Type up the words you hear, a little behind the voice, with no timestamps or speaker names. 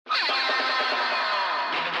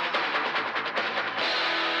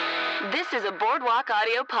This is a Boardwalk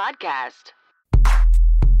Audio podcast.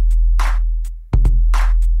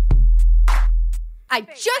 I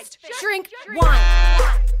just drink wine.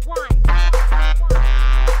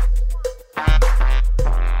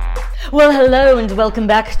 Well, hello and welcome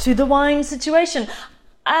back to The Wine Situation.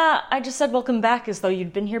 I just said welcome back as though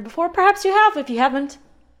you'd been here before. Perhaps you have. If you haven't,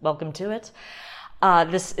 welcome to it.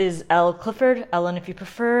 This is Elle Clifford, Ellen if you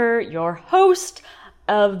prefer, your host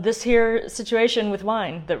of this here situation with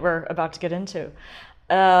wine that we're about to get into.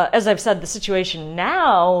 As I've said, the situation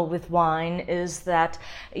now with wine is that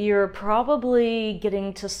you're probably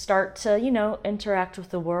getting to start to, interact with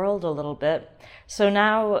the world a little bit. So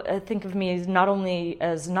now think of me as not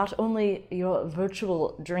only your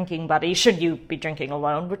virtual drinking buddy, should you be drinking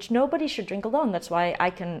alone, which nobody should drink alone. That's why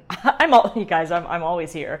I'm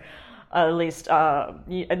always here. At least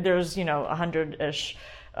there's 100-ish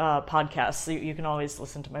podcasts. You can always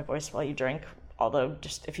listen to my voice while you drink. Although,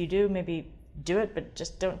 just if you do, maybe do it, but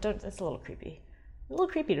just don't. It's a little creepy.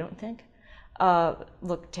 Don't you think?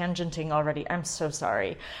 Look, tangenting already. I'm so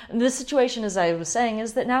sorry. The situation, as I was saying,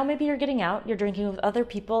 is that now maybe you're getting out, you're drinking with other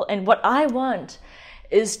people, and what I want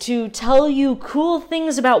is to tell you cool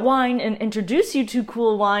things about wine and introduce you to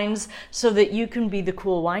cool wines so that you can be the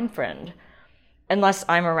cool wine friend. Unless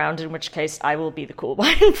I'm around, in which case I will be the cool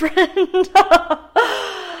wine friend.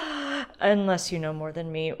 Unless you know more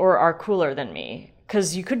than me or are cooler than me.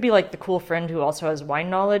 Because you could be like the cool friend who also has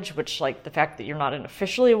wine knowledge, which, like, the fact that you're not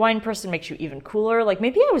officially a wine person makes you even cooler. Like,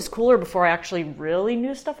 maybe I was cooler before I actually really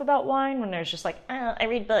knew stuff about wine, when I was just like, I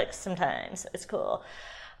read books sometimes. It's cool.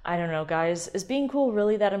 I don't know, guys. Is being cool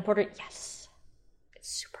really that important? Yes. It's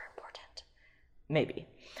super important. Maybe.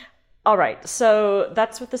 All right, so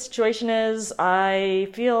that's what the situation is. I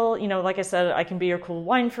feel, like I said, I can be your cool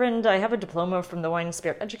wine friend. I have a diploma from the Wine and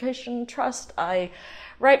Spirit Education Trust. I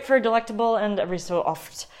write for Delectable and every so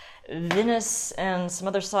oft Venice and some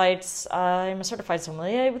other sites. I'm a certified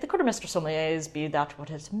sommelier with the quartermaster sommeliers, be that what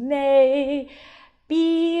it may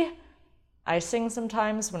be. I sing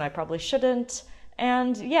sometimes when I probably shouldn't.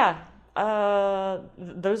 And yeah,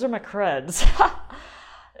 those are my creds.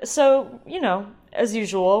 So, as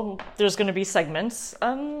usual, there's going to be segments.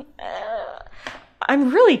 I'm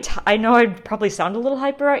really, I know I probably sound a little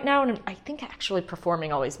hyper right now, and I think actually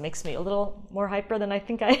performing always makes me a little more hyper than I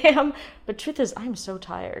think I am. But truth is, I'm so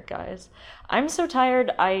tired, guys. I'm so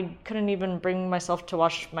tired, I couldn't even bring myself to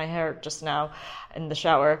wash my hair just now in the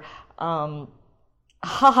shower.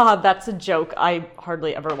 Haha, that's a joke. I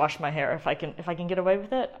hardly ever wash my hair. If I can get away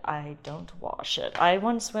with it, I don't wash it. I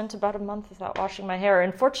once went about a month without washing my hair,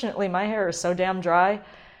 and fortunately my hair is so damn dry,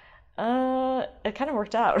 it kind of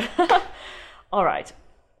worked out. All right.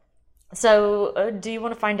 So, do you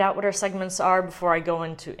want to find out what our segments are before I go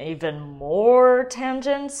into even more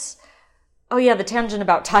tangents? Oh yeah, the tangent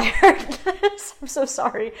about tiredness. I'm so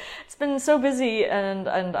sorry. It's been so busy and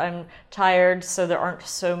I'm tired, so there aren't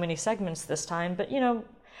so many segments this time. But you're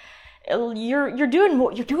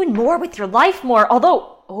doing more with your life more.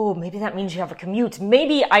 Although, maybe that means you have a commute.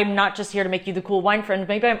 Maybe I'm not just here to make you the cool wine friend.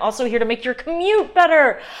 Maybe I'm also here to make your commute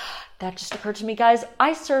better. That just occurred to me, guys.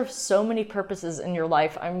 I serve so many purposes in your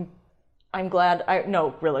life. I'm glad. I'm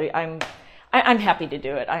happy to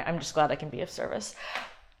do it. I'm just glad I can be of service.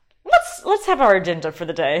 Let's have our agenda for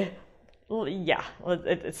the day. Yeah,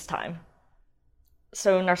 it's time.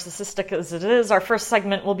 So narcissistic as it is, our first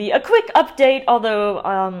segment will be a quick update,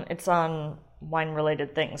 although it's on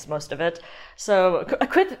wine-related things, most of it. So a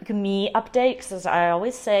quick me update, because I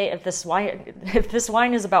always say, if this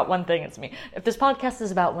wine is about one thing, it's me. If this podcast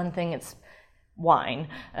is about one thing, it's wine,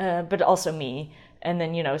 but also me. And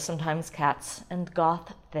then, sometimes cats and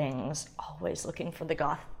goth things. Always looking for the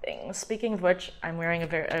goth things. Speaking of which, I'm wearing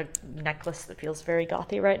a necklace that feels very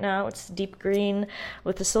gothy right now. It's deep green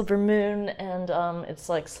with a silver moon, and it's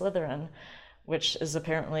like Slytherin, which is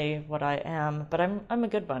apparently what I am. But I'm a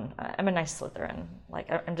good one. I'm a nice Slytherin.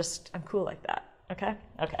 I'm cool like that. Okay.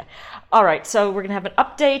 All right, so we're going to have an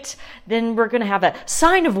update. Then we're going to have a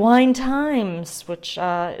sign of wine times, which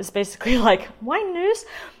is basically like wine news.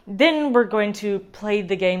 Then we're going to play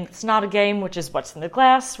the game that's not a game, which is What's in the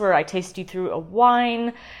Glass, where I taste you through a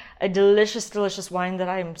wine, a delicious, delicious wine that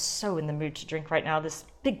I am so in the mood to drink right now. This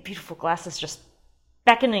big, beautiful glass is just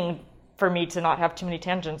beckoning for me to not have too many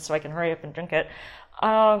tangents so I can hurry up and drink it.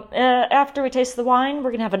 After we taste the wine, we're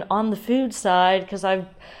going to have an on the food side, because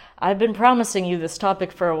I've been promising you this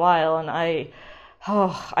topic for a while, and I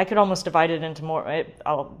could almost divide it into more.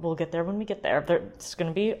 We'll get there when we get there. There's going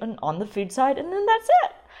to be an on the food side, and then that's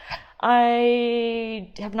it.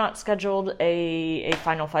 I have not scheduled a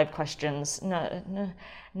final 5 questions.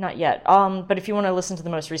 Not yet. But if you want to listen to the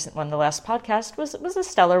most recent one, the last podcast was a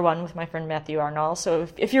stellar one with my friend Matthew Arnold. So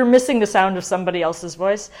if you're missing the sound of somebody else's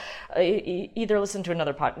voice, either listen to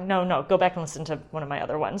another go back and listen to one of my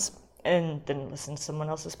other ones, and then listen to someone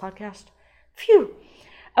else's podcast. Phew.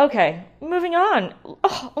 Okay, moving on.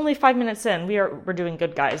 Oh, only 5 minutes in. We're doing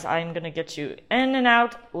good, guys. I'm gonna get you in and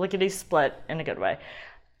out, lickety split, in a good way.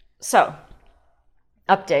 So,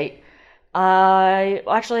 update. I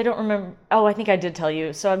don't remember. Oh, I think I did tell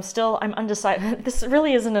you. So I'm undecided. This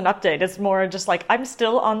really isn't an update. It's more just like I'm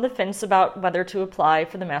still on the fence about whether to apply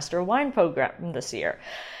for the Master of Wine program this year.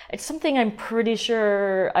 It's something I'm pretty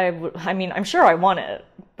sure I'm sure I want it,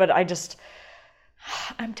 but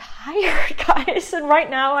I'm tired, guys. And right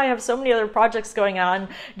now I have so many other projects going on.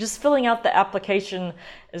 Just filling out the application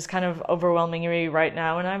is kind of overwhelming me right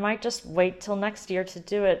now. And I might just wait till next year to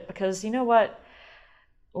do it because you know what?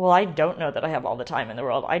 Well, I don't know that I have all the time in the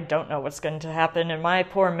world. I don't know what's going to happen. In my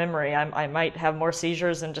poor memory, I might have more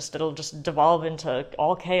seizures and it'll just devolve into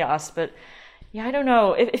all chaos. But yeah, I don't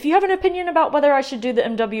know. If you have an opinion about whether I should do the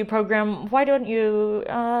MW program, why don't you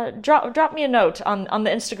drop me a note on the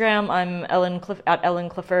Instagram. I'm at Ellen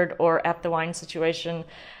Clifford or at The Wine Situation.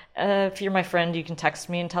 If you're my friend, you can text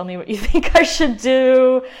me and tell me what you think I should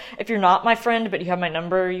do. If you're not my friend, but you have my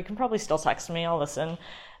number, you can probably still text me. I'll listen.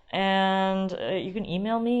 And you can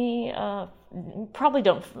email me. Probably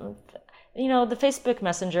don't. The Facebook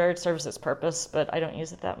Messenger, it serves its purpose, but I don't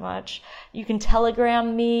use it that much. You can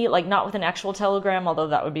Telegram me, like not with an actual Telegram, although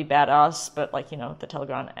that would be badass, but the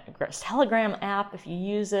Telegram app, if you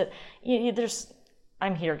use it,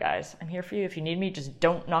 I'm here, guys. I'm here for you. If you need me, just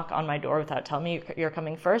don't knock on my door without telling me you're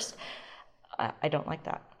coming first. I don't like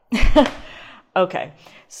that. Okay,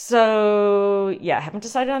 so yeah, I haven't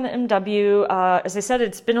decided on the MW. As I said,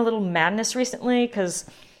 it's been a little madness recently because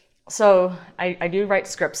I do write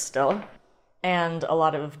scripts still, and a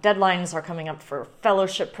lot of deadlines are coming up for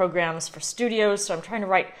fellowship programs for studios. So I'm trying to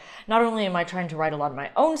write. Not only am I trying to write a lot of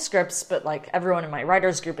my own scripts, but everyone in my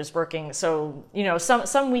writers group is working. So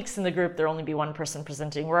some weeks in the group there'll only be one person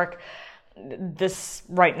presenting work. This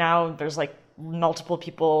right now there's multiple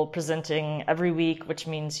people presenting every week, which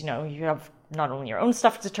means you have not only your own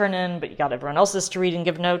stuff to turn in, but you got everyone else's to read and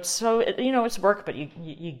give notes. So it's work, but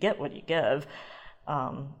you get what you give.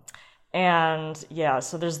 And yeah,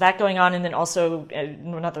 so there's that going on. And then also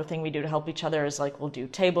another thing we do to help each other is we'll do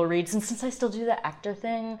table reads. And since I still do the actor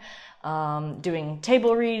thing, doing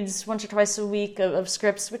table reads once or twice a week of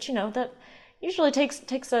scripts, which that usually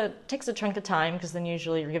takes a chunk of time because then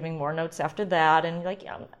usually you're giving more notes after that. And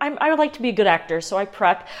I would like to be a good actor, so I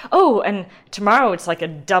prep. Oh, and tomorrow it's a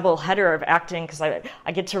double header of acting because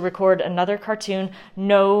I get to record another cartoon.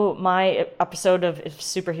 No, my episode of If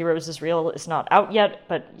Superheroes Is Real is not out yet,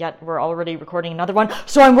 but yet we're already recording another one.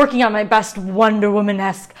 So I'm working on my best Wonder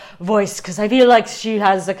Woman-esque voice because I feel like she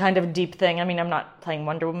has a kind of deep thing. I mean, I'm not playing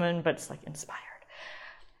Wonder Woman, but it's inspired.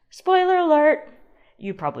 Spoiler alert.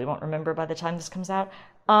 You probably won't remember by the time this comes out.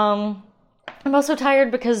 I'm also tired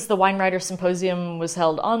because the Wine Writer Symposium was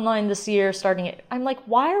held online this year, I'm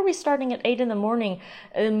why are we starting at 8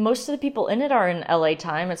 a.m? Most of the people in it are in LA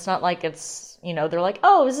time. It's not like it's, they're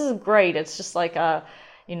oh, this is great. It's just we're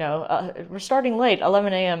starting late,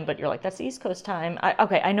 11 a.m., but you're that's East Coast time.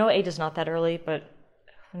 I know 8 is not that early, but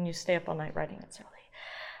when you stay up all night writing, it's early.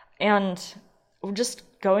 And just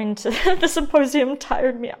going to the symposium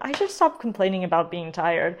tired me. I should stop complaining about being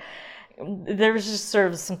tired. There was just sort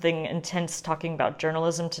of something intense talking about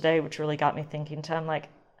journalism today, which really got me thinking. I'm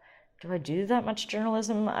do I do that much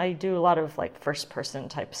journalism? I do a lot of first person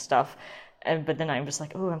type stuff. But then I was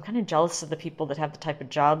oh, I'm kind of jealous of the people that have the type of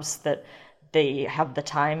jobs that they have the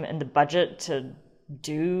time and the budget to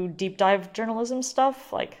do deep dive journalism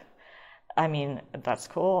stuff. That's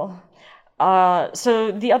cool.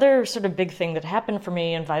 So the other sort of big thing that happened for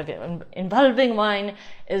me involving wine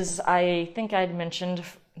is I think I'd mentioned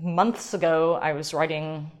months ago I was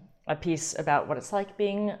writing a piece about what it's like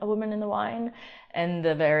being a woman in the wine and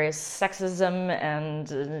the various sexism,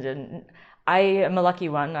 and I am a lucky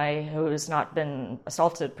one who has not been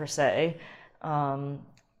assaulted per se,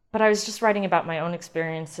 but I was just writing about my own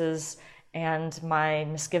experiences and my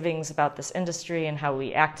misgivings about this industry and how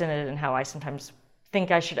we act in it and how I sometimes think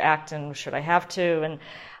I should act and should I have to. And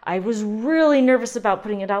I was really nervous about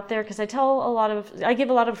putting it out there because I give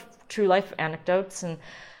a lot of true life anecdotes, and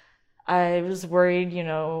I was worried,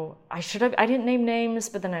 I didn't name names,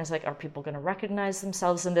 but then I was are people going to recognize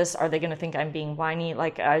themselves in this? Are they going to think I'm being whiny?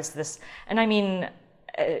 And I mean,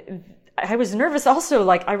 I was nervous also,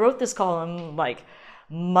 I wrote this column,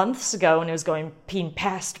 months ago, and it was being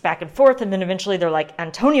passed back and forth, and then eventually they're like,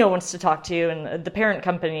 Antonio wants to talk to you, and the parent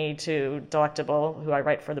company to Delectable, who I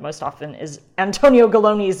write for the most often, is Antonio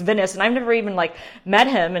Galoni's Venice, and I've never even like met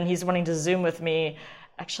him, and he's wanting to Zoom with me.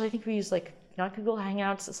 Actually, I think we use like not Google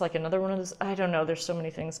Hangouts. It's like another one of those. I don't know. There's so many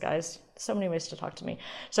things, guys. So many ways to talk to me.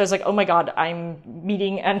 So I was like, oh my God, I'm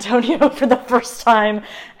meeting Antonio for the first time,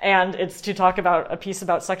 and it's to talk about a piece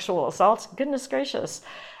about sexual assault. Goodness gracious.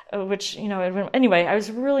 Which, you know, anyway, I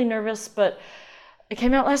was really nervous, but it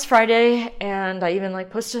came out last Friday, and I even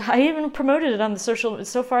I even promoted it on the social.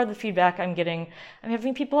 So far, the feedback I'm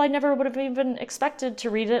having people I never would have even expected to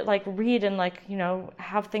read it, read and you know,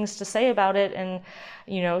 have things to say about it, and,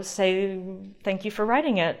 you know, say thank you for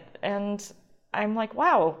writing it. And I'm like,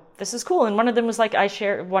 wow, this is cool. And one of them was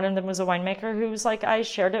one of them was a winemaker who was like, I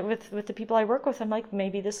shared it with the people I work with. I'm like,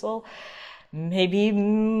 maybe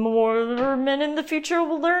more men in the future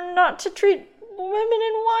will learn not to treat women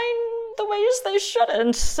in wine the ways they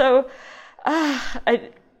shouldn't. So,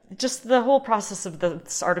 just the whole process of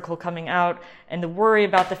this article coming out and the worry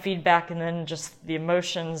about the feedback and then just the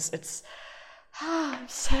emotions, I'm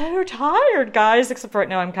so tired, guys. Except right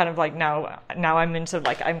now I'm kind of like, now I'm into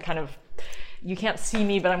I'm kind of, you can't see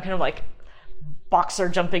me, but I'm kind of like boxer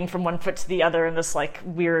jumping from one foot to the other in this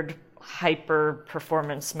weird hyper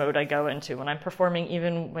performance mode I go into when I'm performing,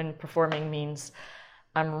 even when performing means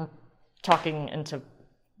I'm talking into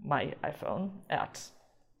my iPhone at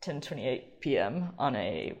 10:28 p.m. on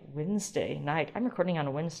a Wednesday night. I'm recording on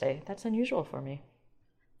a Wednesday. That's unusual for me.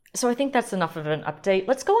 So I think that's enough of an update.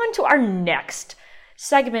 Let's go on to our next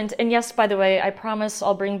segment. And yes, by the way, I promise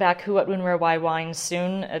I'll bring back Who, What, When, Where, Why wine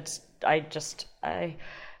soon. I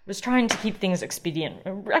was trying to keep things expedient.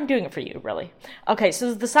 I'm doing it for you, really. Okay,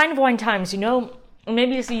 so the Sign of Wine Times, you know,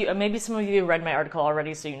 maybe some of you read my article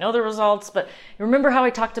already, so you know the results, but you remember how I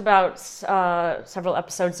talked about several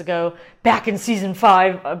episodes ago, back in season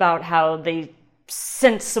 5, about how they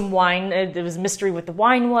sent some wine. There was a mystery what the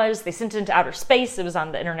wine was. They sent it into outer space. It was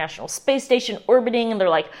on the International Space Station orbiting, and they're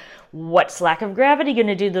like, what's lack of gravity going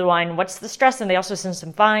to do to the wine? What's the stress? And they also sent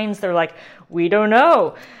some fines. They're like, we don't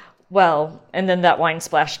know. Well, and then that wine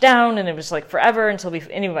splashed down, and it was forever until we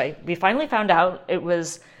finally found out it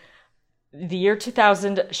was the year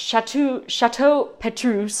 2000 Chateau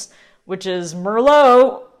Petrus, which is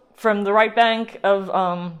Merlot from the right bank of,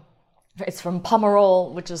 it's from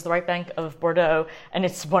Pomerol, which is the right bank of Bordeaux, and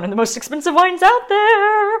it's one of the most expensive wines out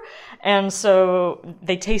there. And so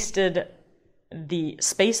they tasted the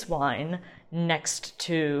space wine next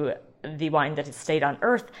to the wine that had stayed on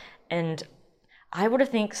Earth, and I would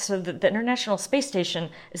think so that the International Space Station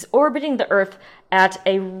is orbiting the Earth at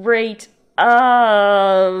a rate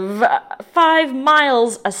of 5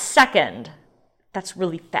 miles a second. That's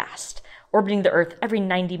really fast. Orbiting the Earth every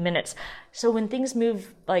 90 minutes. So when things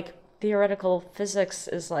move, theoretical physics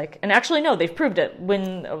is and actually no, they've proved it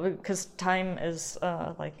because time is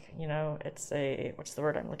it's a, what's the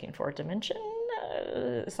word I'm looking for? Dimension?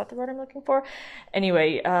 Is that the word I'm looking for?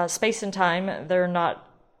 Anyway, space and time, they're not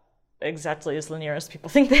exactly as linear as people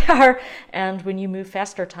think they are, and when you move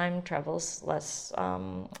faster, time travels less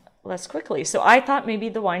quickly. So I thought maybe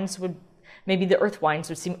the Earth wines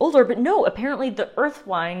would seem older, but no, apparently the Earth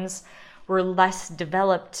wines were less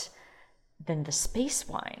developed than the space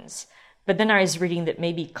wines. But then I was reading that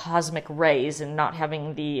maybe cosmic rays and not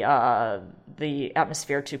having the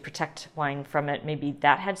atmosphere to protect wine from it, maybe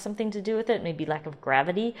that had something to do with it, maybe lack of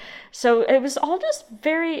gravity. So it was all just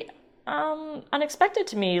very unexpected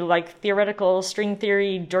to me, theoretical string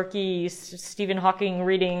theory, dorky Stephen Hawking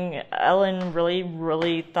reading. Ellen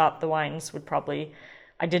really thought the wines would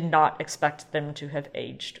I did not expect them to have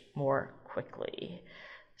aged more quickly.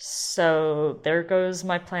 So there goes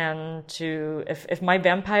my plan to, if my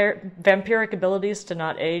vampiric abilities to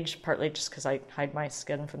not age, partly just because I hide my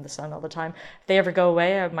skin from the sun all the time, if they ever go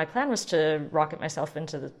away, my plan was to rocket myself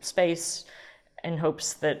into the space in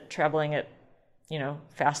hopes that traveling at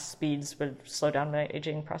fast speeds would slow down my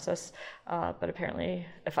aging process. But apparently,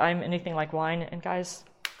 if I'm anything like wine, and guys,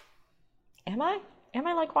 am I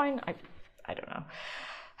like wine? I don't know.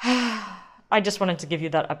 I just wanted to give you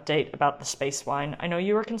that update about the space wine. I know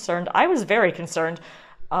you were concerned. I was very concerned.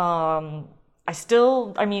 They only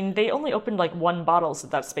opened 1 bottle of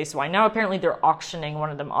that space wine. Now apparently they're auctioning one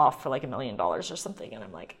of them off for $1 million or something. And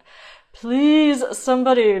I'm like, please,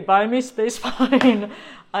 somebody buy me space wine.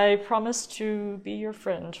 I promise to be your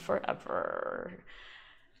friend forever.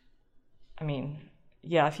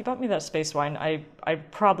 Yeah, if you bought me that space wine, I'm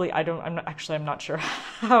not sure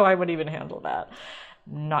how I would even handle that.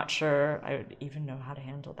 Not sure I would even know how to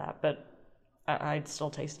handle that, but I'd still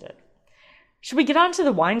taste it. should we get on to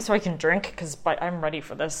the wine so I can drink? Because I'm ready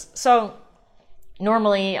for this. So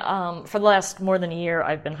normally, for the last more than a year,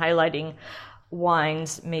 I've been highlighting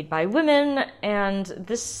wines made by women, and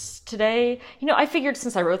this today, I figured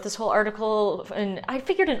since I wrote this whole article, and I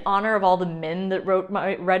figured in honor of all the men that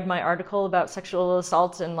read my article about sexual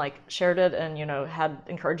assault and like shared it and had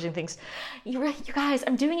encouraging things, you guys,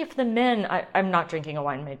 I'm doing it for the men. I'm not drinking a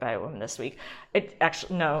wine made by a woman this week.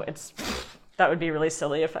 That would be really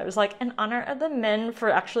silly if I was like, in honor of the men for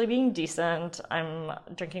actually being decent, I'm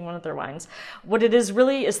drinking one of their wines. What it is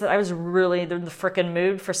really is that I was really in the frickin'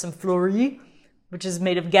 mood for some Fleury, which is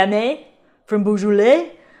made of Gamay from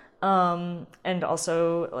Beaujolais. And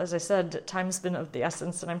also, as I said, time's been of the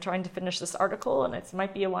essence, and I'm trying to finish this article, and it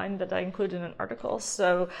might be a wine that I include in an article.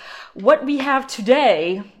 So what we have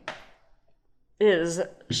today is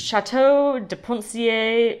Chateau de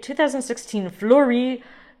Poncier 2016 Fleury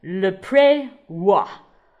Le Pré Roi.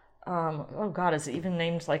 Oh God, is it even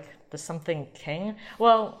named like the something king?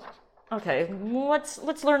 Well, okay,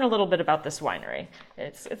 let's learn a little bit about this winery.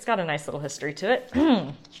 It's got a nice little history to it.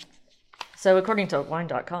 So according to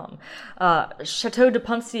wine.com, Chateau de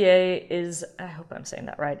Poncier is, I hope I'm saying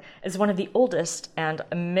that right, is one of the oldest and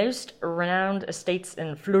most renowned estates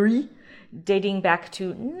in Fleury, dating back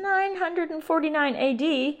to 949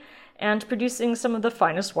 AD, and producing some of the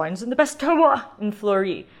finest wines in the best terroir in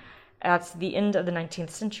Fleury. At the end of the 19th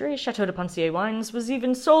century, Chateau de Poncier wines was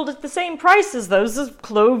even sold at the same price as those of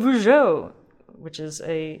Clos Vougeot, which is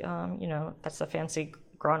that's a fancy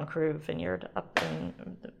Grand Cru vineyard up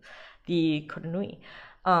in the Côte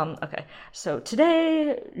Okay, so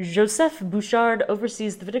today, Joseph Bouchard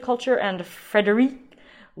oversees the viticulture, and Frédéric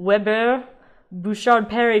Weber, Bouchard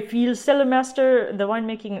Père et Fils, cellarmaster, the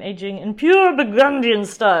winemaking and aging in pure Burgundian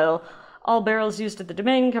style. All barrels used at the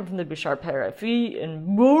domain come from the Bouchard Père et Fils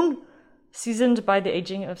in Beaune, seasoned by the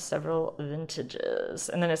aging of several vintages.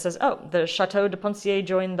 And then it says, the Chateau de Poncier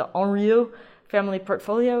joined the Henriot family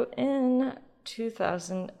portfolio in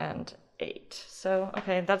 2008. So,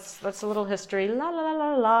 okay, that's a little history. La la la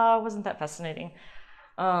la la. Wasn't that fascinating?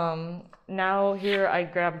 Now here I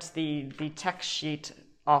grabbed the text sheet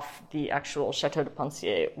off the actual Chateau de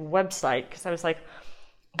Poncier website, because I was like,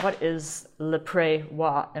 what is Le Pré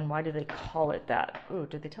Roi, and why do they call it that? Ooh,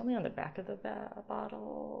 did they tell me on the back of the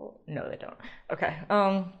bottle? No, they don't. Okay.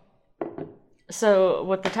 So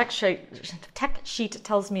what the text sheet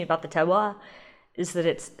tells me about the terroir is that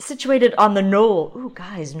it's situated on the knoll. Ooh,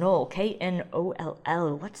 guys, knoll,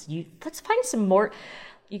 Knoll. Let's find some more.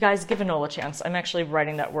 You guys, give a knoll a chance. I'm actually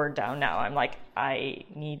writing that word down now. I'm like, I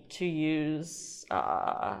need to use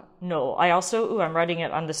knoll. I'm writing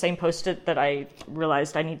it on the same post-it that I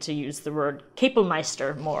realized I need to use the word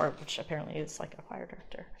Kapellmeister more, which apparently is like a choir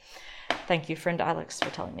director. Thank you, friend Alex, for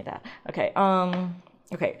telling me that. Okay,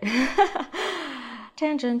 okay.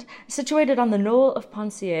 Tangent. Situated on the knoll of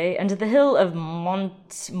Poncier and the hill of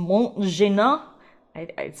Montgenas,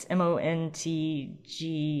 it's Montge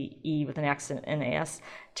with an accent, Nas,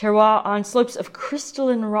 terroir on slopes of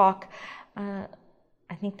crystalline rock. I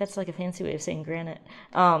think that's like a fancy way of saying granite.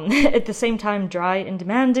 At the same time, dry and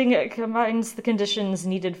demanding, it combines the conditions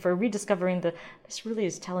needed for rediscovering this really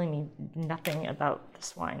is telling me nothing about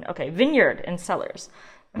this wine. Okay, vineyard and cellars.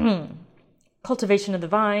 Cultivation of the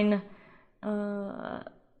vine.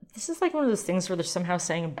 This is like one of those things where they're somehow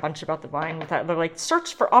saying a bunch about the vine without, they're like,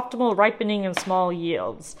 search for optimal ripening and small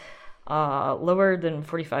yields. Lower than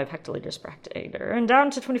 45 hectoliters per hectare and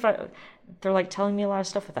down to 25. They're like telling me a lot of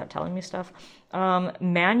stuff without telling me stuff.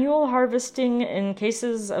 Manual harvesting in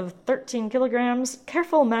cases of 13 kilograms.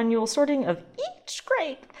 Careful manual sorting of each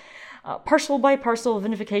grape. Parcel by parcel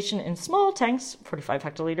vinification in small tanks, 45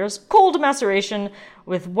 hectoliters. Cold maceration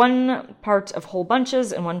with 1 part of whole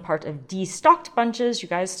bunches and 1 part of de-stocked bunches. You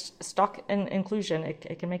guys, stock and inclusion,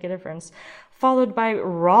 it can make a difference. Followed by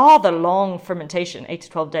rather long fermentation, 8 to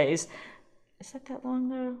 12 days. Is that long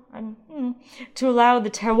though? To allow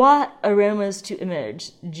the terroir aromas to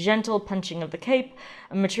emerge. Gentle punching of the cape.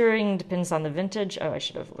 Maturing depends on the vintage. Oh, I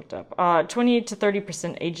should have looked up. 20 to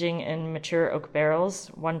 30% aging in mature oak barrels,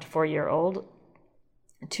 1 to 4 year old.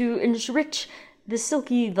 To enrich the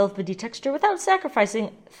silky, velvety texture without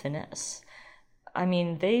sacrificing finesse. I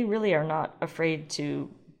mean, they really are not afraid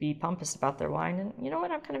to be pompous about their wine, and you know what,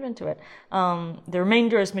 I'm kind of into it. The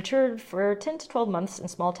remainder is matured for 10 to 12 months in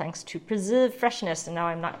small tanks to preserve freshness, and now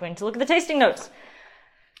I'm not going to look at the tasting notes.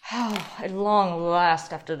 At long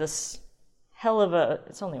last, after this hell of a,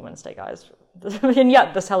 it's only Wednesday, guys, and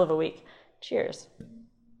yet this hell of a week. Cheers.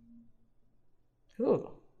 Ooh.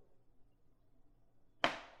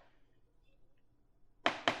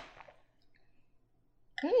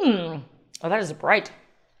 Oh, that is bright.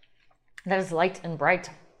 that is light and bright.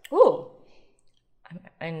 Ooh,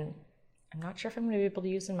 I'm not sure if I'm going to be able to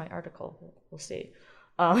use in my article. We'll see.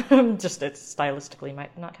 Just it stylistically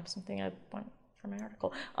might not have something I want for my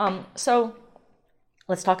article. So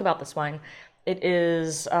let's talk about this wine. It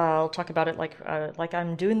is. I'll talk about it like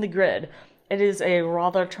I'm doing the grid. It is a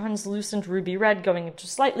rather translucent ruby red going into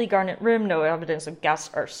slightly garnet rim, no evidence of gas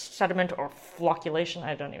or sediment or flocculation.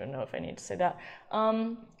 I don't even know if I need to say that.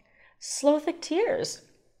 Slow thick tears.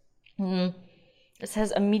 It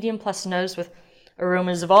says a medium plus nose with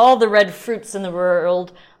aromas of all the red fruits in the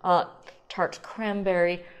world. Tart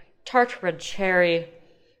cranberry, tart red cherry,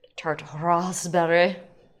 tart raspberry.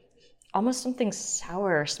 Almost something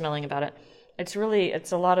sour smelling about it. It's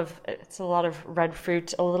a lot of red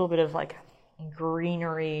fruit, a little bit of like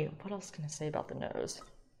greenery. What else can I say about the nose?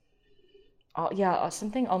 Oh yeah,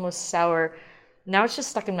 something almost sour. Now it's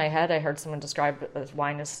just stuck in my head. I heard someone describe this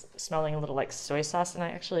wine as smelling a little like soy sauce,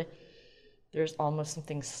 and there's almost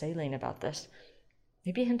something saline about this.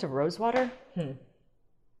 Maybe a hint of rosewater?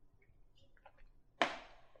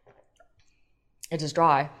 It is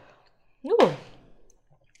dry. Ooh.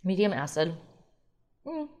 Medium acid.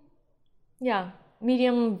 Yeah,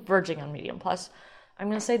 medium verging on medium plus. I'm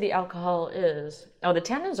going to say the alcohol is... Oh, the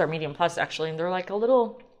tannins are medium plus, actually, and they're like a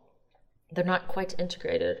little... They're not quite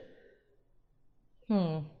integrated.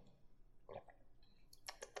 Ooh.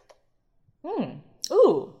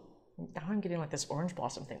 Now I'm getting like this orange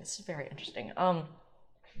blossom thing. This is very interesting.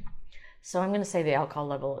 So I'm going to say the alcohol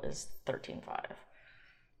level is 13.5.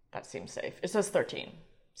 That seems safe. It says 13,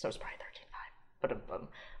 so it's probably 13.5. But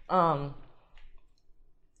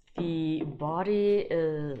the body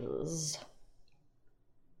is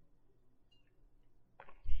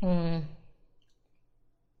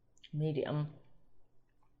medium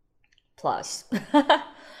plus. The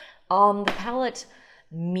palate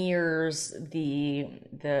mirrors the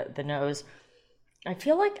nose. I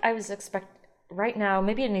feel like I was right now,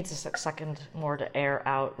 maybe it needs a second more to air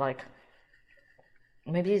out. Like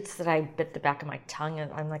maybe it's that I bit the back of my tongue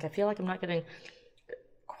and I feel like I'm not getting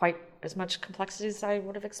quite as much complexity as I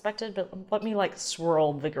would have expected, but let me like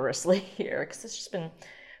swirl vigorously here, because it's just been,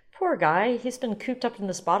 poor guy, he's been cooped up in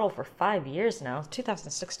this bottle for 5 years now,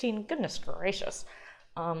 2016, goodness gracious.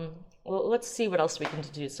 Well, let's see what else we can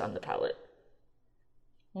deduce on the palate.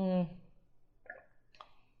 Ooh,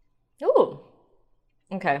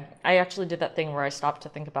 okay, I actually did that thing where I stopped to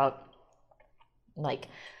think about like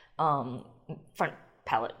front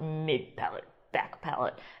palate, mid palate, back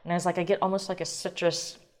palate, and I was like, I get almost like a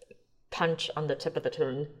citrus punch on the tip of the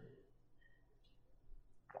tongue.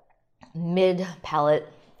 Mid palate,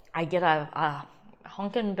 I get a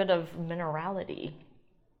honkin' bit of minerality.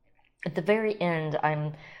 At the very end,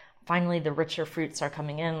 finally the richer fruits are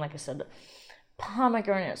coming in. Like I said,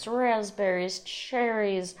 pomegranates, raspberries,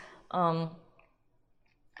 cherries, and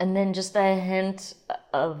then just a hint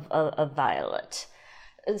of violet.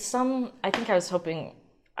 I think I was hoping.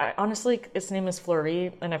 Honestly, its name is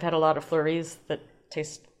Fleurie, and I've had a lot of Fleuries that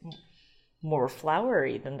taste more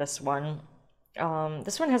flowery than this one.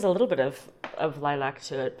 This one has a little bit of lilac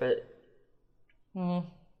to it, but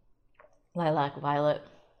lilac, violet.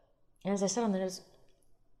 And as I said on the nose,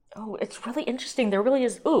 it's really interesting. There really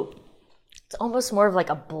is, it's almost more of like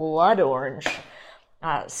a blood orange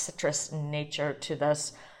citrus nature to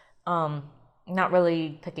this. Not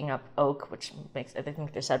really picking up oak, which makes, I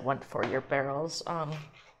think they said 1 to 4 year barrels.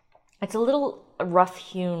 It's a little rough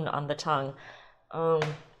hewn on the tongue.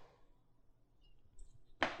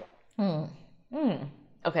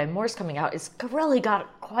 Okay, more's coming out. It's really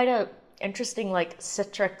got quite a interesting like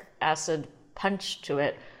citric acid punch to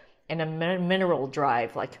it and a mineral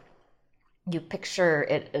drive. Like you picture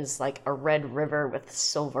it as like a red river with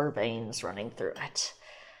silver veins running through it.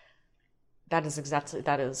 That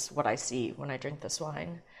is what I see when I drink this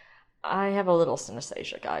wine. I have a little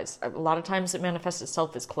synesthesia, guys. A lot of times it manifests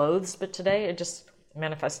itself as clothes, but today it just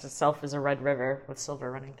manifests itself as a red river with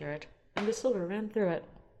silver running through it. And the silver ran through it.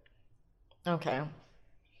 Okay.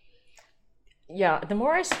 Yeah, the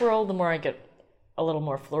more I swirl, the more I get a little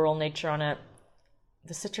more floral nature on it.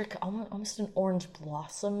 The citric, almost an orange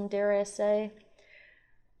blossom, dare I say.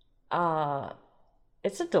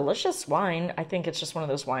 It's a delicious wine. I think it's just one of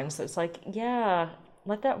those wines that's like, yeah,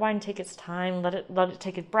 let that wine take its time. Let it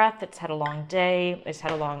take a breath. It's had a long day. It's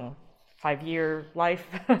had a long 5-year life.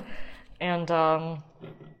 And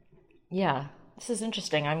yeah, this is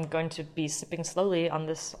interesting. I'm going to be sipping slowly on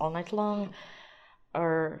this all night long.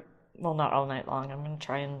 Or, well, not all night long. I'm going to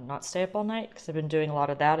try and not stay up all night because I've been doing a lot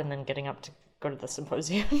of that and then getting up to go to the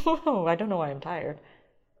symposium. I don't know why I'm tired.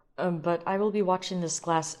 But I will be watching this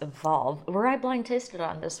glass evolve. Were I blind tasted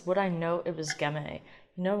on this, would I know it was Gamay?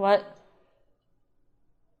 You know what?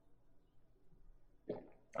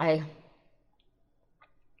 I...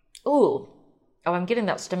 Ooh. Oh, I'm getting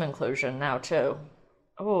that stem inclusion now, too.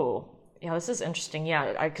 Oh, yeah, this is interesting.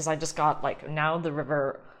 Yeah, because I just got, like, now the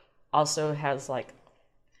river also has, like,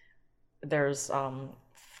 there's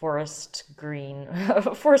forest green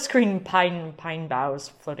pine boughs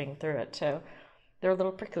floating through it too. They're a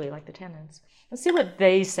little prickly like the tannins. Let's see what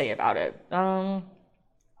they say about it.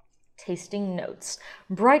 Tasting notes.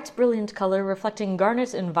 Bright, brilliant color reflecting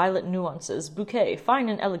garnet and violet nuances. Bouquet, fine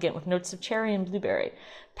and elegant with notes of cherry and blueberry.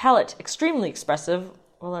 Palate, extremely expressive,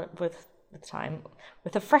 well, with time,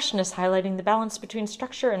 with a freshness highlighting the balance between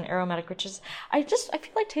structure and aromatic riches. I feel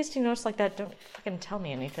like tasting notes like that don't fucking tell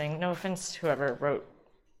me anything. No offense to whoever wrote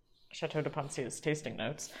Chateau de Poncier's tasting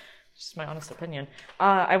notes. Just my honest opinion.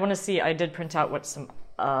 I want to see, I did print out what some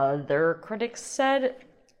other critics said.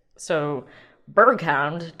 So,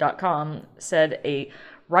 Berghound.com said a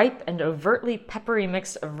ripe and overtly peppery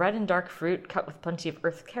mix of red and dark fruit cut with plenty of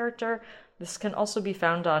earth character. This can also be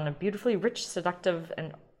found on a beautifully rich, seductive,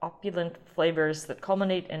 and opulent flavors that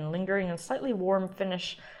culminate in lingering and slightly warm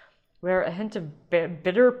finish, where a hint of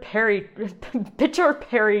bitter cherry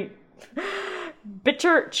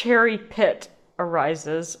pit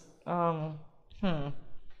arises.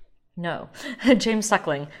 No. James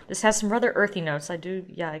Suckling. This has some rather earthy notes. I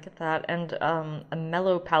get that. And a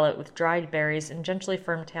mellow palate with dried berries and gently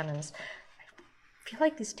firm tannins. I feel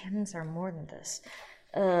like these tannins are more than this.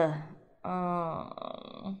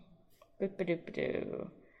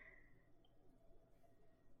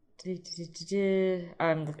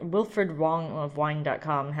 Wilfred Wong of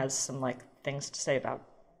wine.com has some like things to say about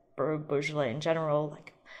Beaujolais in general.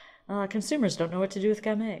 Like, consumers don't know what to do with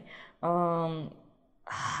Gamay.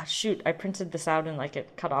 Shoot, I printed this out and like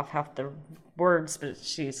it cut off half the words, but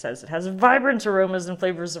she says it has vibrant aromas and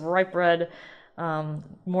flavors of ripe red.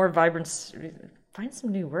 More vibrant. Find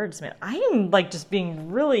some new words, man. I am like just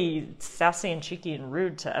being really sassy and cheeky and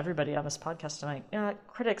rude to everybody on this podcast tonight.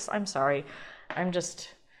 Critics, I'm sorry. I'm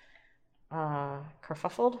just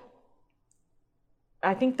kerfuffled.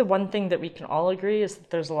 I think the one thing that we can all agree is that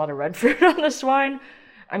there's a lot of red fruit on this wine.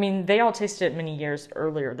 I mean, they all tasted it many years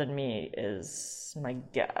earlier than me, is my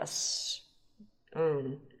guess.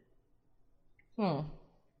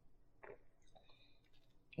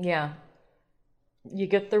 Yeah. You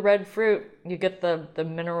get the red fruit, you get the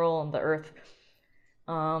mineral and the earth.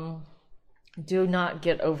 Do not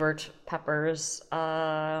get overt peppers.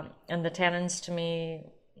 And the tannins to me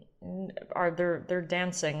they're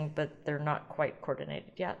dancing, but they're not quite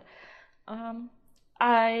coordinated yet.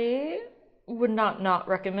 I would not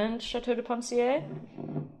recommend Chateau de Poncier.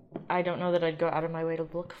 I don't know that I'd go out of my way to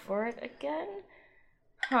look for it again.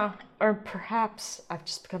 Or perhaps I've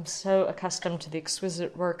just become so accustomed to the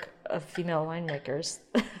exquisite work of female winemakers.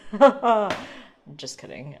 Just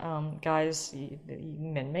kidding. Guys,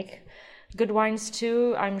 men make good wines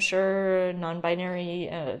too. I'm sure non-binary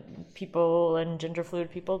people and gender fluid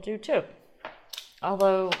people do too.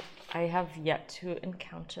 Although I have yet to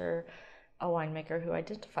encounter a winemaker who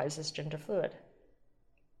identifies as gender fluid.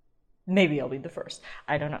 Maybe I'll be the first.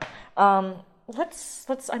 I don't know. Let's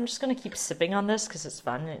I'm just gonna keep sipping on this because it's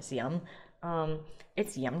fun and it's yum.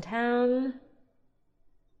 It's Yumtown.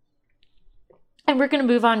 And we're gonna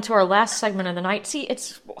move on to our last segment of the night. See,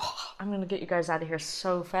 I'm gonna get you guys out of here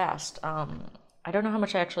so fast. I don't know how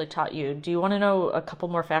much I actually taught you. Do you want to know a couple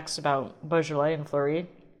more facts about Beaujolais and Fleury?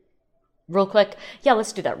 Real quick? Yeah,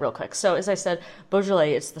 let's do that real quick. So, as I said,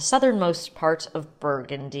 Beaujolais is the southernmost part of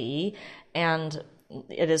Burgundy, and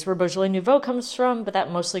it is where Beaujolais Nouveau comes from, but that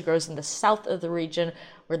mostly grows in the south of the region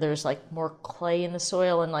where there's like more clay in the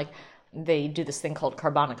soil, and like they do this thing called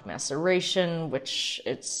carbonic maceration, which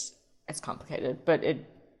it's complicated, but it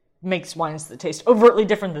makes wines that taste overtly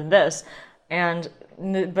different than this.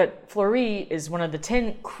 But Fleury is one of the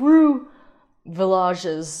 10 cru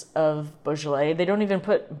villages of Beaujolais. They don't even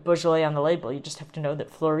put Beaujolais on the label. You just have to know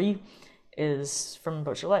that Fleury is from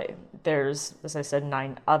Beaujolais. There's, as I said,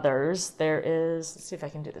 9 others. There is, let's see if I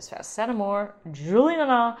can do this fast, Saint-Amour,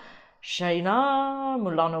 Juliana, Chayna,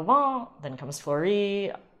 Moulin-au-Vent, then comes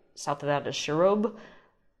Fleury. South of that is Chirobe.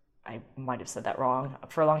 I might have said that wrong.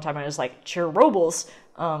 For a long time I was like, Chirobles.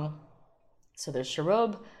 So there's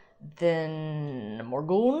Chirobe, then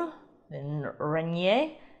Morgon, then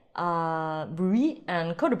Renier, Brouilly,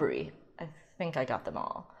 and Côte de Brouilly. I think I got them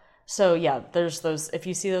all. So yeah, there's those. If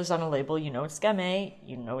you see those on a label, you know it's Gamay,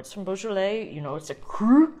 you know it's from Beaujolais, you know it's a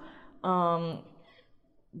cru.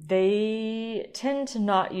 They tend to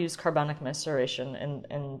not use carbonic maceration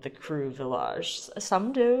in the cru village.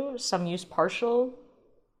 Some do, some use partial.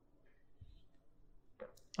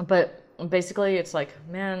 But basically it's like,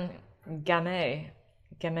 man, Gamay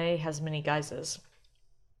has many guises.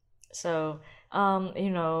 So,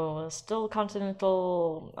 still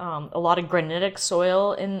continental, a lot of granitic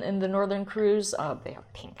soil in the northern Cruise. They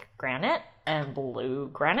have pink granite and blue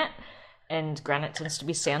granite. And granite tends to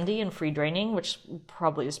be sandy and free draining, which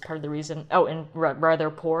probably is part of the reason. Oh, and rather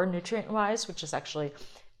poor nutrient-wise, which is actually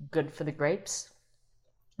good for the grapes.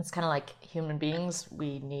 It's kind of like human beings.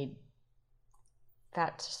 We need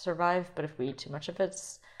fat to survive, but if we eat too much of it,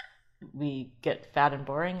 we get fat and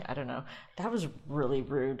boring. I don't know. That was really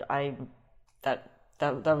rude. That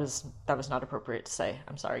was not appropriate to say.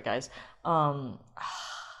 I'm sorry, guys.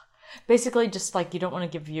 Basically, just like you don't want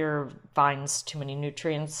to give your vines too many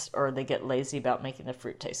nutrients or they get lazy about making the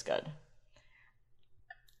fruit taste good.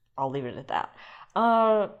 I'll leave it at that.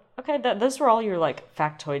 Okay, those were all your like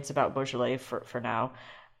factoids about Beaujolais for now.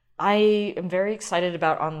 I am very excited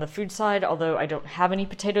about on the food side, although I don't have any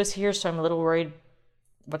potatoes here, so I'm a little worried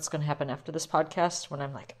what's going to happen after this podcast when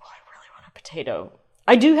I'm like, oh, I really want a potato.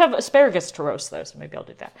 I do have asparagus to roast though, so maybe I'll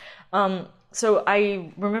do that. So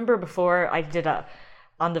I remember before I did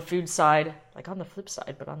on the food side, like on the flip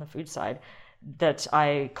side, but on the food side, that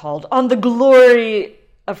I called On the Glory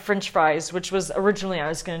of French Fries, which was originally I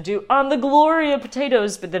was going to do On the Glory of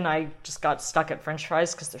Potatoes, but then I just got stuck at French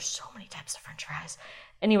fries because there's so many types of French fries.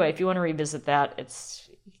 Anyway, if you want to revisit that,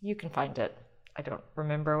 you can find it. I don't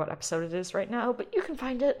remember what episode it is right now, but you can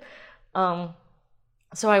find it.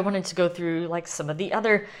 So I wanted to go through like some of the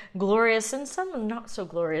other glorious and some not so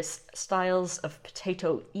glorious styles of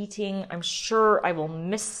potato eating. I'm sure I will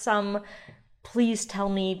miss some. Please tell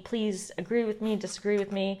me, please agree with me, disagree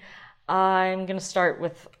with me. I'm going to start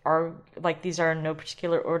with these are in no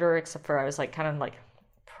particular order, except for I was like kind of like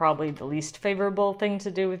probably the least favorable thing to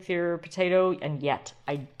do with your potato, and yet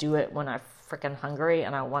I do it when I'm freaking hungry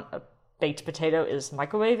and I want a baked potato, is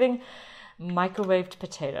microwaving. Microwaved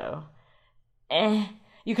potato.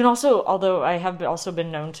 You can also, although I have also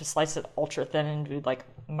been known to slice it ultra thin and do like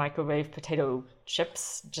microwave potato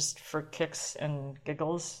chips just for kicks and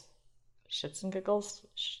giggles. Shits and giggles?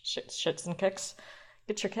 Shits and kicks?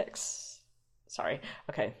 Get your kicks. Sorry.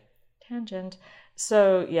 Okay. Tangent.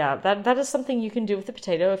 So yeah, that is something you can do with the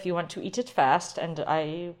potato if you want to eat it fast, and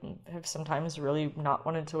I have sometimes really not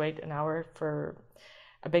wanted to wait an hour for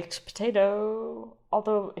a baked potato,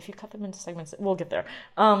 although if you cut them into segments, we'll get there.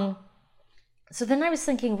 So then I was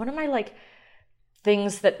thinking, what am I like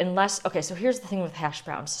things that okay, so here's the thing with hash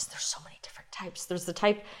browns, there's so many different types. There's the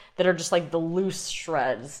type that are just like the loose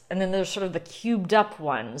shreds, and then there's sort of the cubed up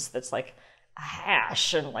ones that's like a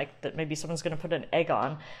hash and like that maybe someone's going to put an egg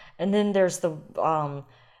on. And then there's the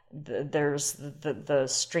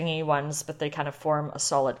stringy ones, but they kind of form a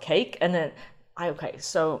solid cake. And then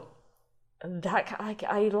so that I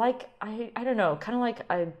don't know, kind of like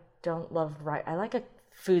I don't love rice. I like a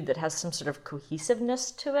food that has some sort of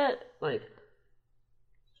cohesiveness to it. Like,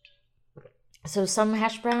 so some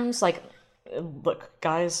hash browns, like, look,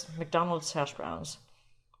 guys, McDonald's hash browns.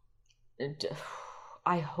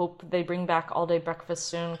 I hope they bring back all-day breakfast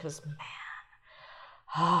soon, because,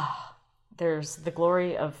 man, there's the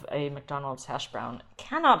glory of a McDonald's hash brown. It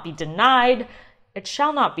cannot be denied. It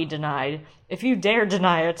shall not be denied. If you dare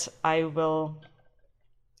deny it, I will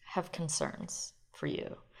have concerns for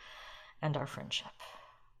you and our friendship,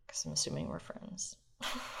 because I'm assuming we're friends.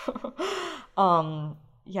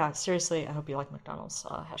 Yeah, seriously, I hope you like McDonald's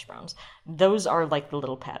hash browns. Those are like the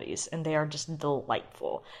little patties, and they are just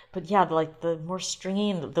delightful. But yeah, the more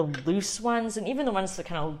stringy and the loose ones, and even the ones that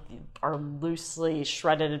kind of are loosely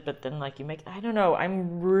shredded, but then like you make, I don't know,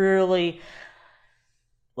 I'm really,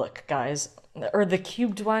 look, guys, or the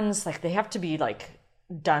cubed ones, like they have to be like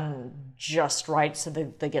done just right, so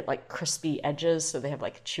they get like crispy edges, so they have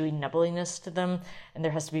like chewy nubbliness to them, and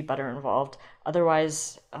there has to be butter involved.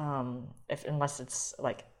 Otherwise, unless it's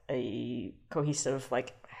like a cohesive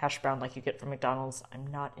like hash brown like you get from McDonald's, I'm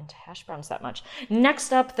not into hash browns that much.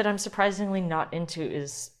 Next up that I'm surprisingly not into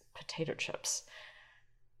is potato chips.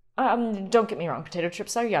 Don't get me wrong, potato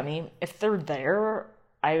chips are yummy. If they're there,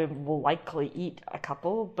 I will likely eat a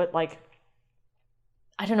couple, but like,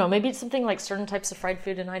 I don't know, maybe it's something like certain types of fried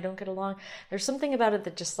food and I don't get along. There's something about it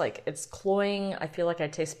that just like, it's cloying. I feel like I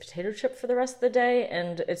taste potato chip for the rest of the day,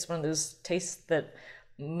 and it's one of those tastes that,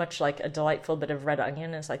 much like a delightful bit of red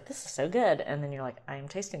onion, is like, this is so good. And then you're like, I am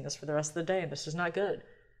tasting this for the rest of the day and this is not good.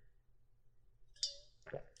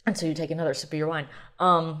 And so you take another sip of your wine.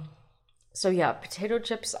 So yeah, potato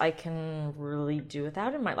chips I can really do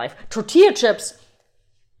without in my life. Tortilla chips,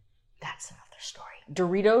 that's another story.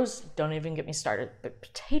 Doritos, don't even get me started. But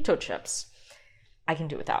potato chips, I can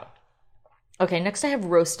do without. Okay, next I have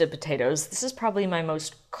roasted potatoes. This is probably my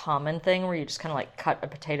most common thing where you just kind of like cut a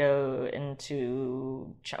potato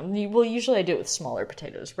into well, usually I do it with smaller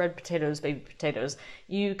potatoes, red potatoes, baby potatoes.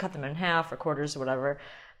 You cut them in half or quarters or whatever.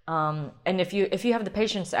 And if you have the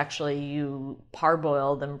patience, actually, you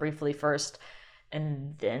parboil them briefly first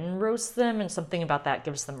and then roast them, and something about that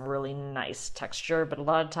gives them a really nice texture. But a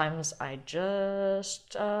lot of times I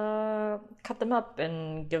just cut them up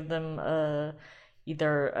and give them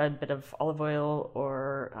either a bit of olive oil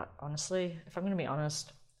or, honestly, if I'm going to be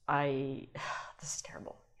honest, this is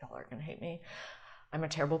terrible. Y'all are going to hate me. I'm a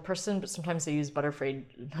terrible person, but sometimes I use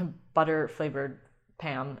butter-flavored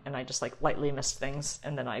Pam, and I just like lightly mist things,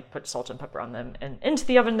 and then I put salt and pepper on them, and into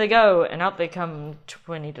the oven they go, and out they come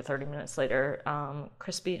 20 to 30 minutes later,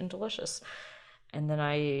 crispy and delicious. And then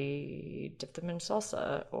I dip them in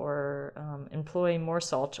salsa, or employ more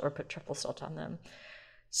salt, or put truffle salt on them.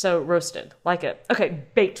 So roasted, like it. Okay,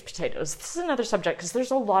 baked potatoes. This is another subject because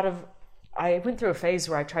there's a lot of. I went through a phase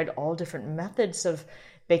where I tried all different methods of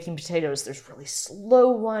baking potatoes. There's really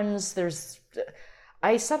slow ones.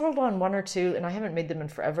 I settled on one or two, and I haven't made them in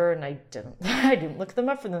forever, and I didn't look them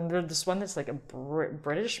up for them. There's this one that's like a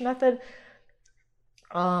British method.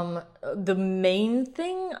 The main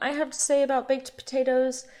thing I have to say about baked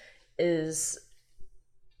potatoes is,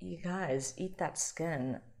 you guys, eat that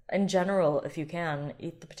skin. In general, if you can,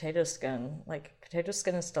 eat the potato skin. Like, potato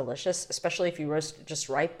skin is delicious, especially if you roast it just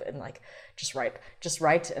right, and like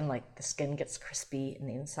the skin gets crispy and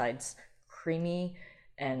the inside's creamy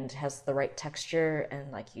and has the right texture,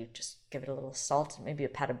 and like you just give it a little salt, maybe a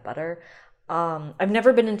pat of butter. I've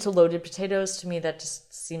never been into loaded potatoes. To me, that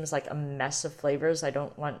just seems like a mess of flavors I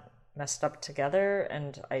don't want messed up together,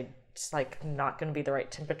 and it's like not going to be the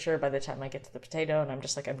right temperature by the time I get to the potato, and I'm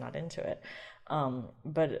just like, I'm not into it.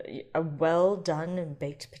 But a well done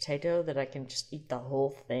baked potato that I can just eat the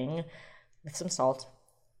whole thing with some salt.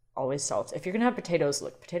 Always salt. If you're gonna have potatoes,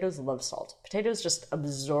 look, potatoes love salt. Potatoes just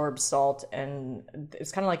absorb salt, and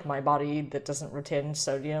it's kind of like my body that doesn't retain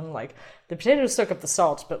sodium. Like, the potatoes soak up the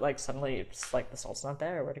salt, but like suddenly it's like the salt's not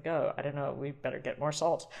there. Where to go? I don't know. We better get more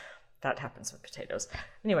salt. That happens with potatoes.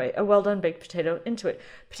 Anyway, a well done baked potato, into it.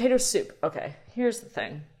 Potato soup. Okay, here's the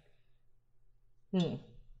thing.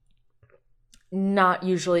 Not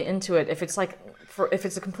usually into it. If it's a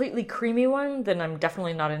completely creamy one, then I'm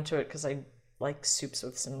definitely not into it because I like soups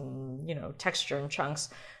with some, texture and chunks.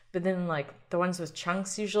 But then like the ones with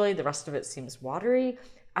chunks, usually the rest of it seems watery.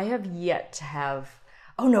 I have yet to have,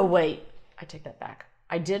 oh no, wait, I take that back.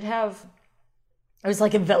 It was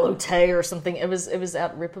like a velouté or something. It was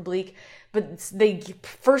at Republique, but it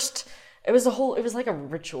was like a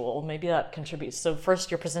ritual. Maybe that contributes. So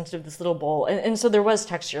first you're presented with this little bowl, and so there was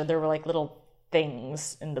texture. There were like little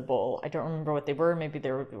things in the bowl. I don't remember what they were. Maybe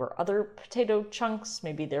there were other potato chunks.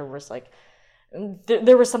 Maybe there was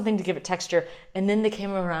there was something to give it texture. And then they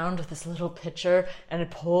came around with this little pitcher and it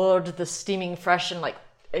poured the steaming fresh and like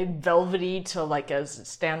a velvety to like a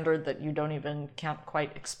standard that you can't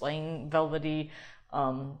quite explain velvety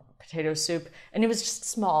potato soup. And it was just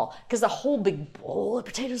small because the whole big bowl of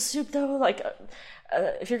potato soup though,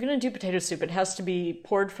 if you're going to do potato soup, it has to be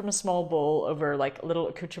poured from a small bowl over like a little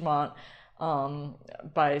accoutrement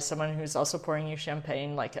by someone who's also pouring you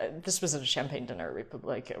champagne. This was a champagne dinner.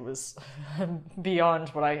 It was beyond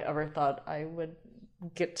what I ever thought I would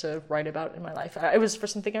get to write about in my life. It was for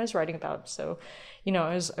something I was writing about. So,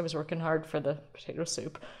 I was working hard for the potato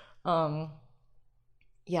soup.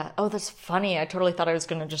 Yeah. Oh, that's funny. I totally thought I was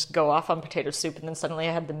going to just go off on potato soup, and then suddenly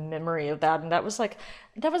I had the memory of that, and that was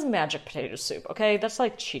magic potato soup. Okay. That's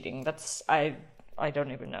like cheating. I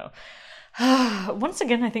don't even know. Once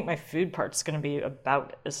again, I think my food part's going to be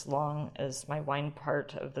about as long as my wine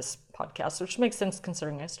part of this podcast, which makes sense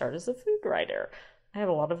considering I started as a food writer. I have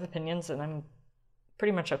a lot of opinions, and I'm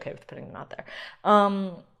pretty much okay with putting them out there.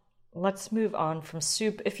 Let's move on from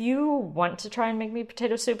soup. If you want to try and make me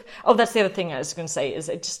potato soup, oh, that's the other thing I was going to say, is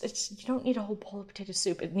you don't need a whole bowl of potato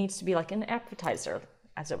soup. It needs to be like an appetizer,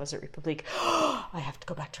 as it was at Republique. I have to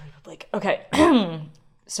go back to Republique. Okay.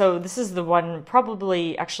 So this is the one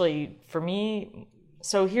probably actually for me.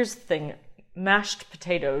 So here's the thing. Mashed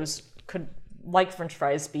potatoes could, like French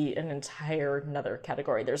fries, be an entire another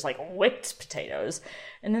category. There's like whipped potatoes,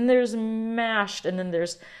 and then there's mashed, and then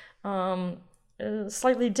there's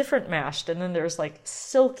slightly different mashed, and then there's like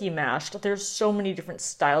silky mashed. There's so many different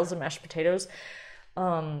styles of mashed potatoes.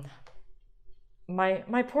 My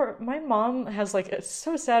mom has it's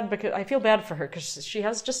so sad because I feel bad for her because she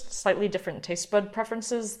has just slightly different taste bud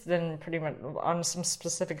preferences than pretty much on some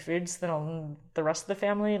specific foods than on the rest of the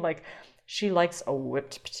family. She likes a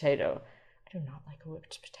whipped potato. I do not like a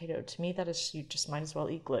whipped potato. To me, that is, you just might as well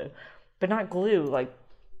eat glue. but not glue, like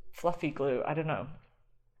fluffy glue. I don't know.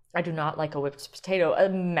 I do not like a whipped potato. A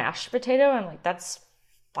mashed potato, I'm like, that's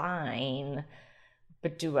fine.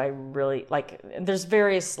 But do I really like, there's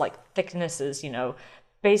various like thicknesses,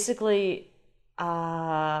 basically,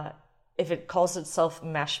 if it calls itself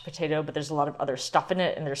mashed potato, but there's a lot of other stuff in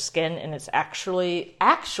it and there's skin and it's actually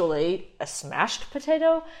a smashed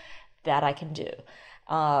potato, that I can do.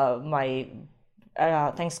 My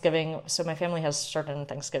Thanksgiving, so my family has certain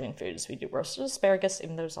Thanksgiving foods. We do roasted asparagus,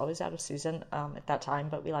 even though it's always out of season at that time,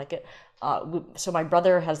 but we like it. So my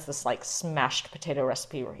brother has this like smashed potato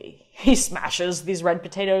recipe where he smashes these red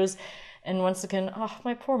potatoes. And once again,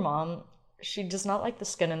 my poor mom, she does not like the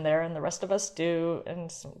skin in there, and the rest of us do,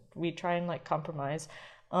 and so we try and like compromise.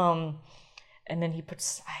 And then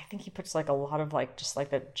I think he puts like a lot of like just like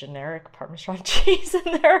the generic Parmesan cheese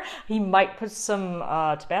in there. He might put some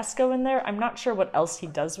Tabasco in there. I'm not sure what else he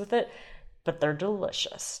does with it, but they're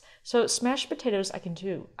delicious. So smashed potatoes I can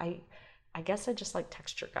do. I guess I just like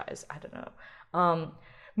texture, guys. I don't know.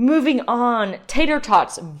 Moving on, tater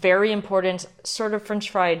tots, very important, sort of French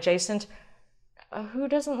fry adjacent. Who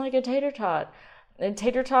doesn't like a tater tot?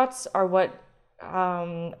 Tater tots are what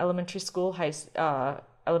elementary school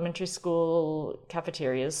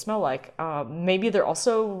cafeterias smell like. Maybe they're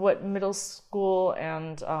also what middle school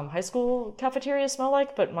and high school cafeterias smell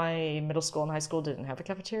like, but my middle school and high school didn't have a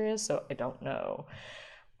cafeteria, so I don't know.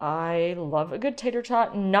 I love a good tater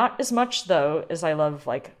tot. Not as much, though, as I love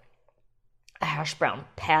like a hash brown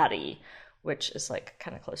patty, which is like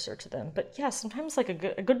kind of closer to them. But yeah, sometimes like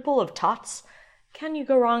a good bowl of tots. Can you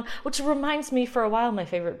go wrong? Which reminds me, for a while, my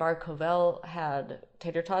favorite bar, Covell, had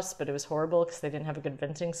tater tots, but it was horrible because they didn't have a good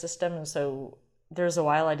venting system. And so there's a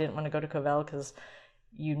while I didn't want to go to Covell because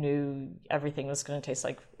you knew everything was going to taste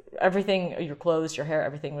like everything, your clothes, your hair,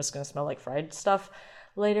 everything was going to smell like fried stuff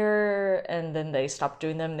later. And then they stopped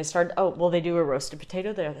doing them. They started, they do a roasted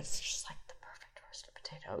potato there. That's just like the perfect roasted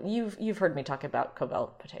potato. You've heard me talk about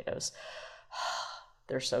Covell potatoes.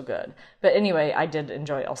 They're so good. But anyway, I did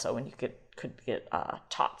enjoy also when you could get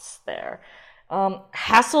tots there.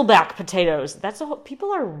 Hasselback potatoes.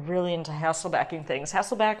 People are really into Hasselbacking things.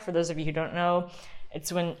 Hasselback, for those of you who don't know,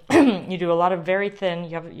 it's when you do a lot of very thin.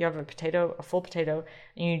 You have a full potato,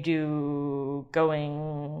 and you do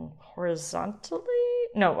going horizontally.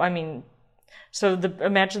 No, I mean, so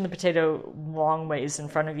imagine the potato long ways in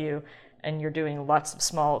front of you, and you're doing lots of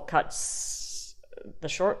small cuts the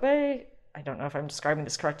short way. I don't know if I'm describing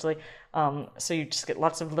this correctly. So you just get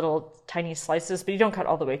lots of little tiny slices, but you don't cut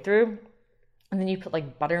all the way through. And then you put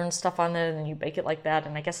like butter and stuff on it, and then you bake it like that.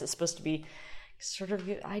 And I guess it's supposed to be sort of,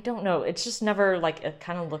 I don't know. It's just never like, it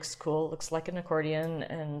kind of looks cool. It looks like an accordion,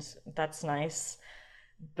 and that's nice.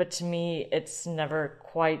 But to me, it's never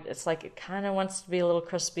quite, it's like it kind of wants to be a little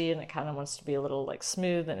crispy, and it kind of wants to be a little like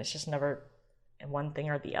smooth, and it's just never one thing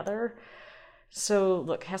or the other. So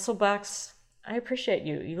look, Hasselbacks, I appreciate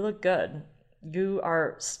you. You look good. You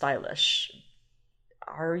are stylish.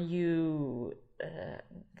 Are you...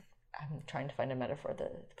 I'm trying to find a metaphor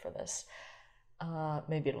for this.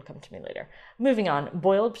 Maybe it'll come to me later. Moving on.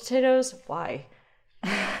 Boiled potatoes? Why?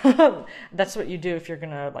 That's what you do if you're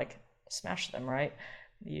going to, like, smash them, right?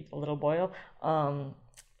 You a little boil.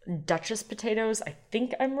 Duchess potatoes, I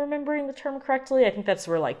think I'm remembering the term correctly. I think that's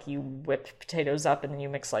where, like, you whip potatoes up and then you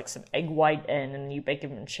mix, like, some egg white in and you bake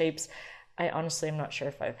them in shapes. I honestly am not sure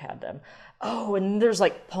if I've had them. Oh, and there's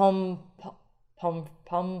like pomme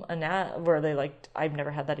anat, where they like, I've never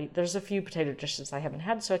had that either. There's a few potato dishes I haven't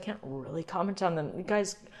had, so I can't really comment on them. You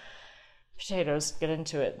guys, potatoes, get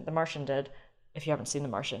into it. The Martian did. If you haven't seen The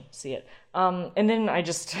Martian, see it. And then I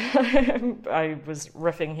just, I was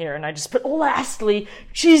riffing here, and I just put, lastly,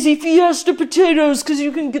 cheesy Fiesta potatoes, because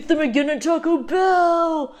you can get them again at Taco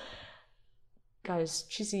Bell. Guys,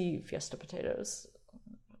 cheesy Fiesta potatoes.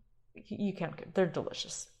 You can't get, they're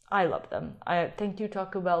delicious. I love them. I thank you,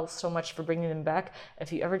 Taco Bell, so much for bringing them back.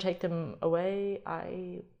 If you ever take them away,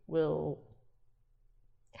 I will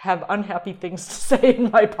have unhappy things to say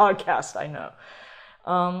in my podcast, I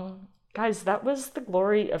know. Guys, that was the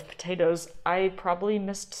glory of potatoes. I probably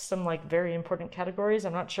missed some like very important categories.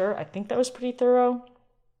 I'm not sure. I think that was pretty thorough.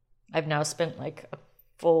 I've now spent like a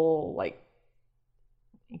full, like,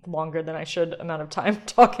 longer than I should amount of time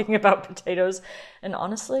talking about potatoes. And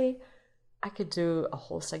honestly, I could do a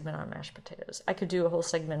whole segment on mashed potatoes. I could do a whole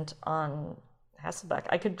segment on Hasselback.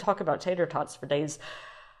 I could talk about tater tots for days.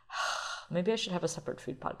 Maybe I should have a separate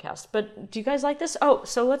food podcast. But do you guys like this? Oh,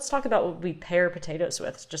 so let's talk about what we pair potatoes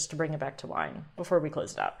with, just to bring it back to wine before we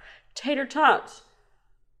close it out. Tater tots.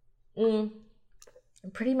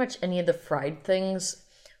 Pretty much any of the fried things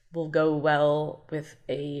will go well with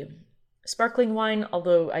a sparkling wine,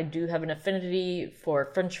 although I do have an affinity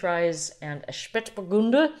for French fries and a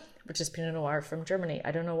Spätburgunder, which is Pinot Noir from Germany.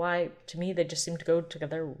 I don't know why. To me, they just seem to go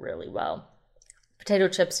together really well. Potato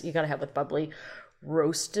chips, you gotta have with bubbly.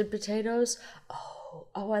 Roasted potatoes.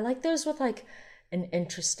 Oh, I like those with like an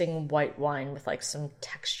interesting white wine with like some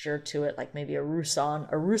texture to it, like maybe a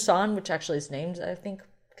Roussanne, which actually is named, I think,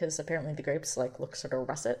 because apparently the grapes like look sort of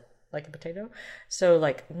russet like a potato. So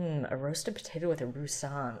like a roasted potato with a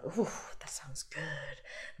Roussanne. Ooh, that sounds good.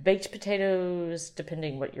 Baked potatoes,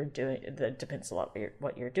 depending what you're doing, that depends a lot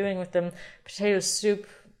what you're doing with them. Potato soup.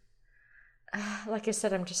 Like I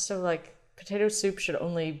said, I'm just so like, potato soup should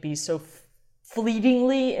only be so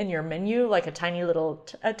fleetingly in your menu, like a tiny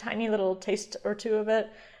little taste or two of it,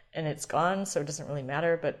 and it's gone, so it doesn't really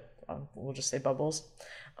matter, but we'll just say bubbles.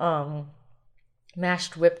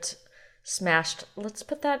 Mashed, whipped, smashed. Let's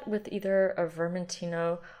put that with either a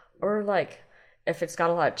Vermentino or like, if it's got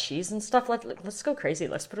a lot of cheese and stuff, let's go crazy.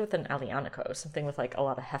 Let's put it with an Aglianico, something with like a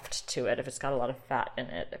lot of heft to it. If it's got a lot of fat in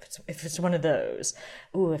it, if it's one of those.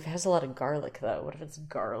 Ooh, if it has a lot of garlic though, what if it's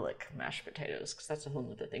garlic mashed potatoes? Because that's a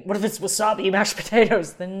whole other thing. What if it's wasabi mashed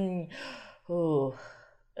potatoes? Then,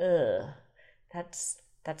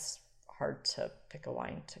 that's hard to pick a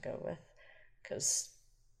wine to go with, because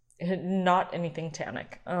not anything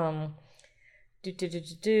tannic.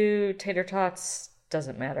 Tater tots.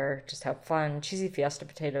 Doesn't matter, just have fun. Cheesy Fiesta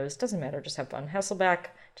potatoes, doesn't matter, just have fun.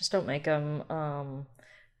 Hasselback, just don't make them.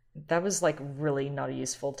 That was like really not a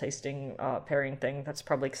useful tasting pairing thing. That's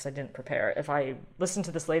probably because I didn't prepare. If I listen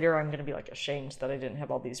to this later, I'm going to be like ashamed that I didn't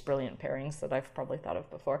have all these brilliant pairings that I've probably thought of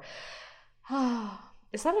before.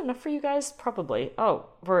 Is that enough for you guys? Probably. Oh,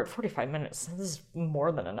 we're at 45 minutes. This is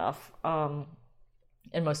more than enough.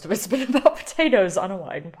 And most of it's been about potatoes on a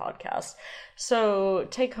wine podcast. So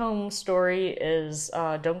take-home story is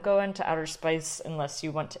don't go into outer spice unless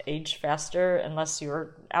you want to age faster, unless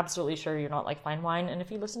you're absolutely sure you're not like fine wine. And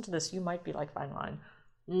if you listen to this, you might be like fine wine.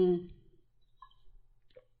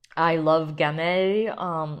 I love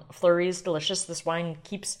Gamay. Fleury is delicious. This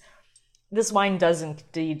wine does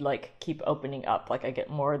indeed like keep opening up. Like I get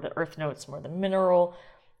more of the earth notes, more of the mineral,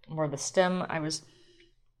 more of the stem.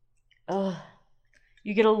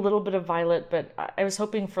 You get a little bit of violet, but I was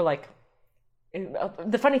hoping for like,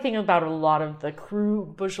 the funny thing about a lot of the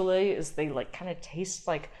Cru Beaujolais is they like kind of taste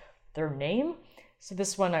like their name. So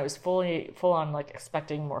this one I was full on like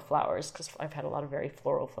expecting more flowers, because I've had a lot of very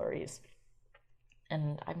floral fleuries,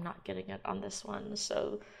 and I'm not getting it on this one.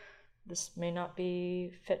 So this may not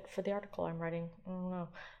be fit for the article I'm writing. I don't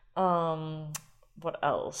know. What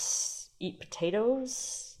else? Eat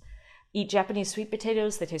potatoes. Eat Japanese sweet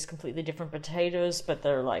potatoes. They taste completely different potatoes, but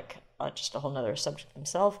they're like just a whole nother subject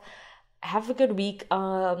themselves. Have a good week.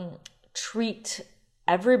 Treat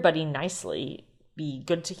everybody nicely. Be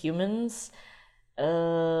good to humans.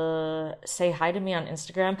 Say hi to me on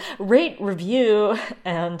Instagram. Rate, review,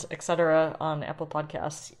 and etc. on Apple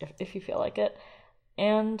Podcasts if you feel like it.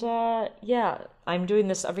 And yeah, I'm doing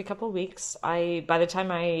this every couple of weeks. By the time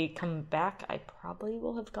I come back, I probably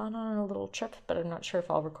will have gone on a little trip, but I'm not sure if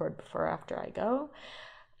I'll record before or after I go.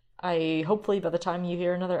 Hopefully by the time you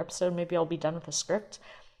hear another episode, maybe I'll be done with the script.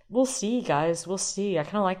 We'll see, guys. We'll see. I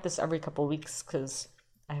kind of like this every couple of weeks because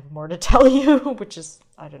I have more to tell you, which is,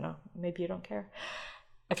 I don't know, maybe you don't care.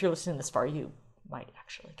 If you're listening this far, you might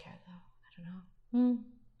actually care, though. I don't know.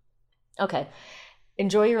 Okay.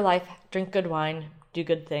 Enjoy your life. Drink good wine. Do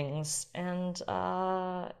good things, and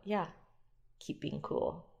yeah, keep being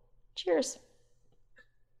cool. Cheers.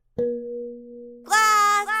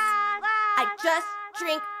 Glass. I just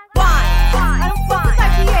drink wine. I don't fuck with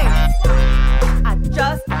IPA. I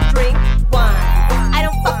just drink wine. I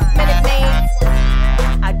don't fuck with Minute Maids.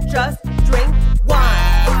 I just drink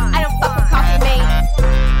wine. I don't fuck with coffee mates.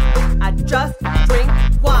 I just drink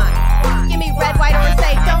wine. Give me red, white, or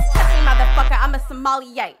rosé. Don't touch me, motherfucker. I'm a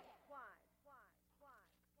sommelier.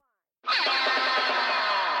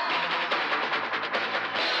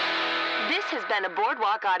 This has been a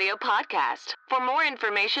Boardwalk Audio podcast. For more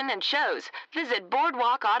information and shows, visit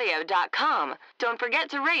boardwalkaudio.com. Don't forget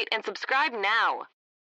to rate and subscribe now.